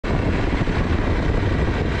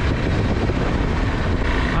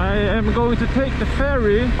am going to take the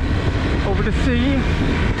ferry over the sea.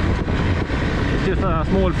 It's just a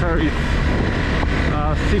small ferry,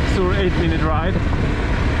 a 6 or 8 minute ride.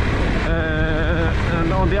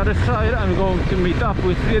 And on the other side I'm going to meet up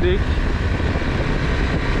with Fredrik,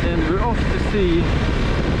 and we're off to see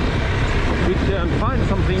if we can find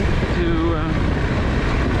something to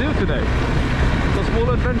do today. A small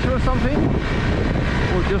adventure or something,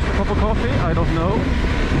 or just a cup of coffee, I don't know.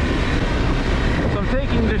 So I'm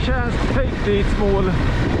taking the chance to take these small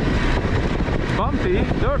bumpy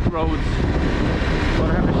dirt roads, but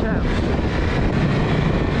I have a chance.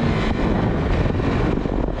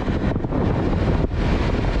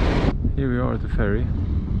 Here we are at the ferry,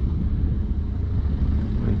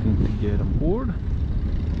 waiting to get on board.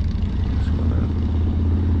 Just gonna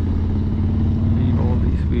leave all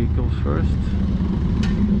these vehicles first.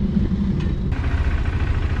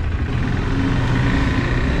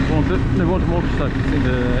 There was motorcycles in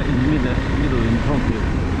the middle in front here.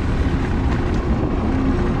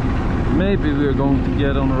 Maybe we are going to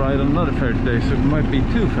get on a ride on another ferry today, so it might be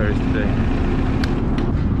 2 ferries today.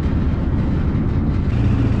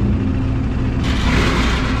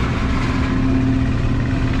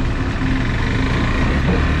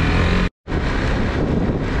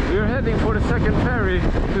 We are heading for the second ferry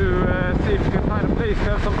to see if we can find a place to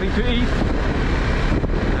have something to eat.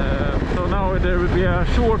 So now there will be a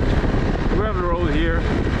short gravel road here,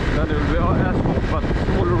 then there will be asphalt, but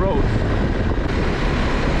smaller roads.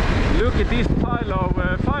 Look at this pile of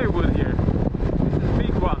firewood here. This is a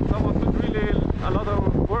big one. Someone put really a lot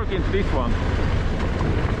of work into this one.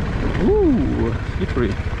 Ooh,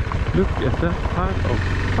 slippery. Look at that pile of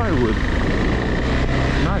firewood.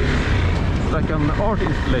 Nice. It's like an art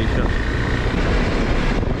installation.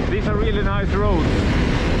 These are really nice roads.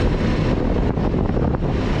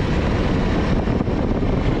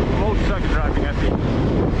 Motorcycle driving, I think.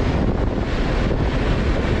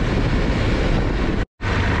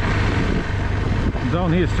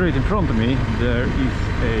 Down here, straight in front of me, there is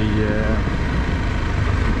a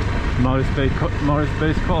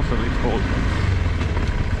Marisbase Castle, it's called.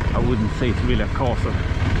 I wouldn't say it's really a castle.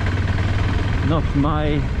 Not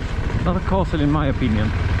a castle in my opinion,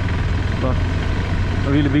 but a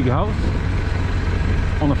really big house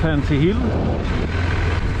on a fancy hill.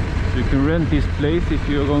 So you can rent this place if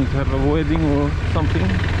you're going to have a wedding or something.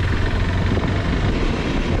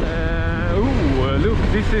 Look,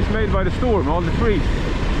 this is made by the storm, all the trees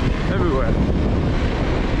everywhere.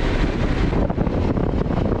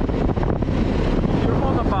 If you're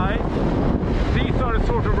on a bike, these are the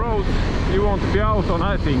sort of roads you want to be out on,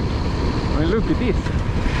 I think. I mean, look at this.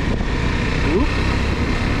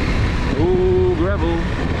 Oh, gravel.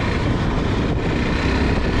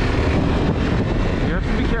 You have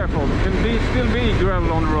to be careful, there can still be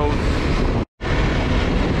gravel on the roads.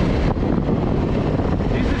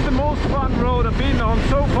 This is the most fun road I've been on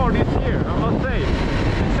so far this year, I must say.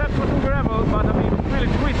 Except for some gravel, but I mean, it's really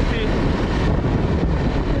twisty.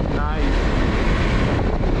 Nice.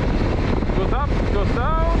 Goes up, goes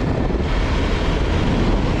down.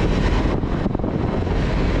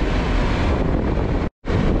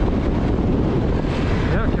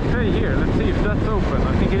 Yeah, cafe here. Let's see if that's open.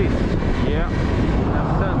 I think it is. Yeah, a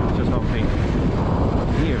sandwich or something.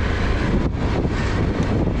 Here.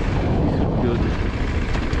 This is good.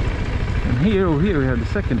 And here, over here, we have the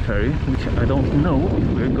second ferry, which I don't know if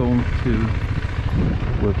we're going to.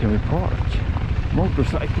 Where can we park?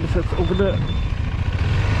 Motorcycles, that's over there.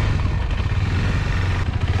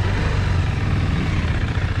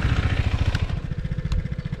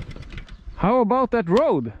 How about that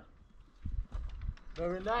road?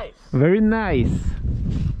 Very nice. Very nice.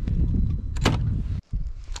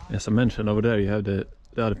 As I mentioned, over there you have the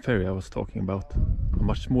other ferry I was talking about. A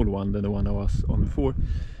much smaller one than the one I was on before.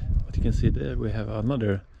 But you can see there we have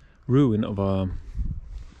another ruin of a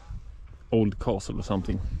old castle or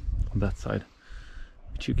something on that side,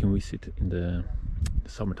 which you can visit in the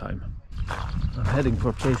summertime. I'm heading for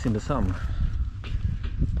a place in the sun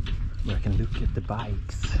where I can look at the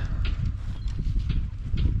bikes.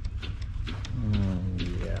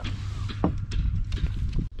 Yeah.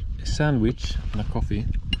 A sandwich and a coffee.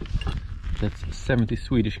 That's 70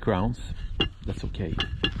 Swedish crowns. That's okay.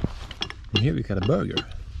 And here we got a burger.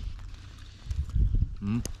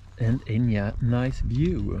 And a nice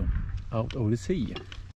view out over the sea.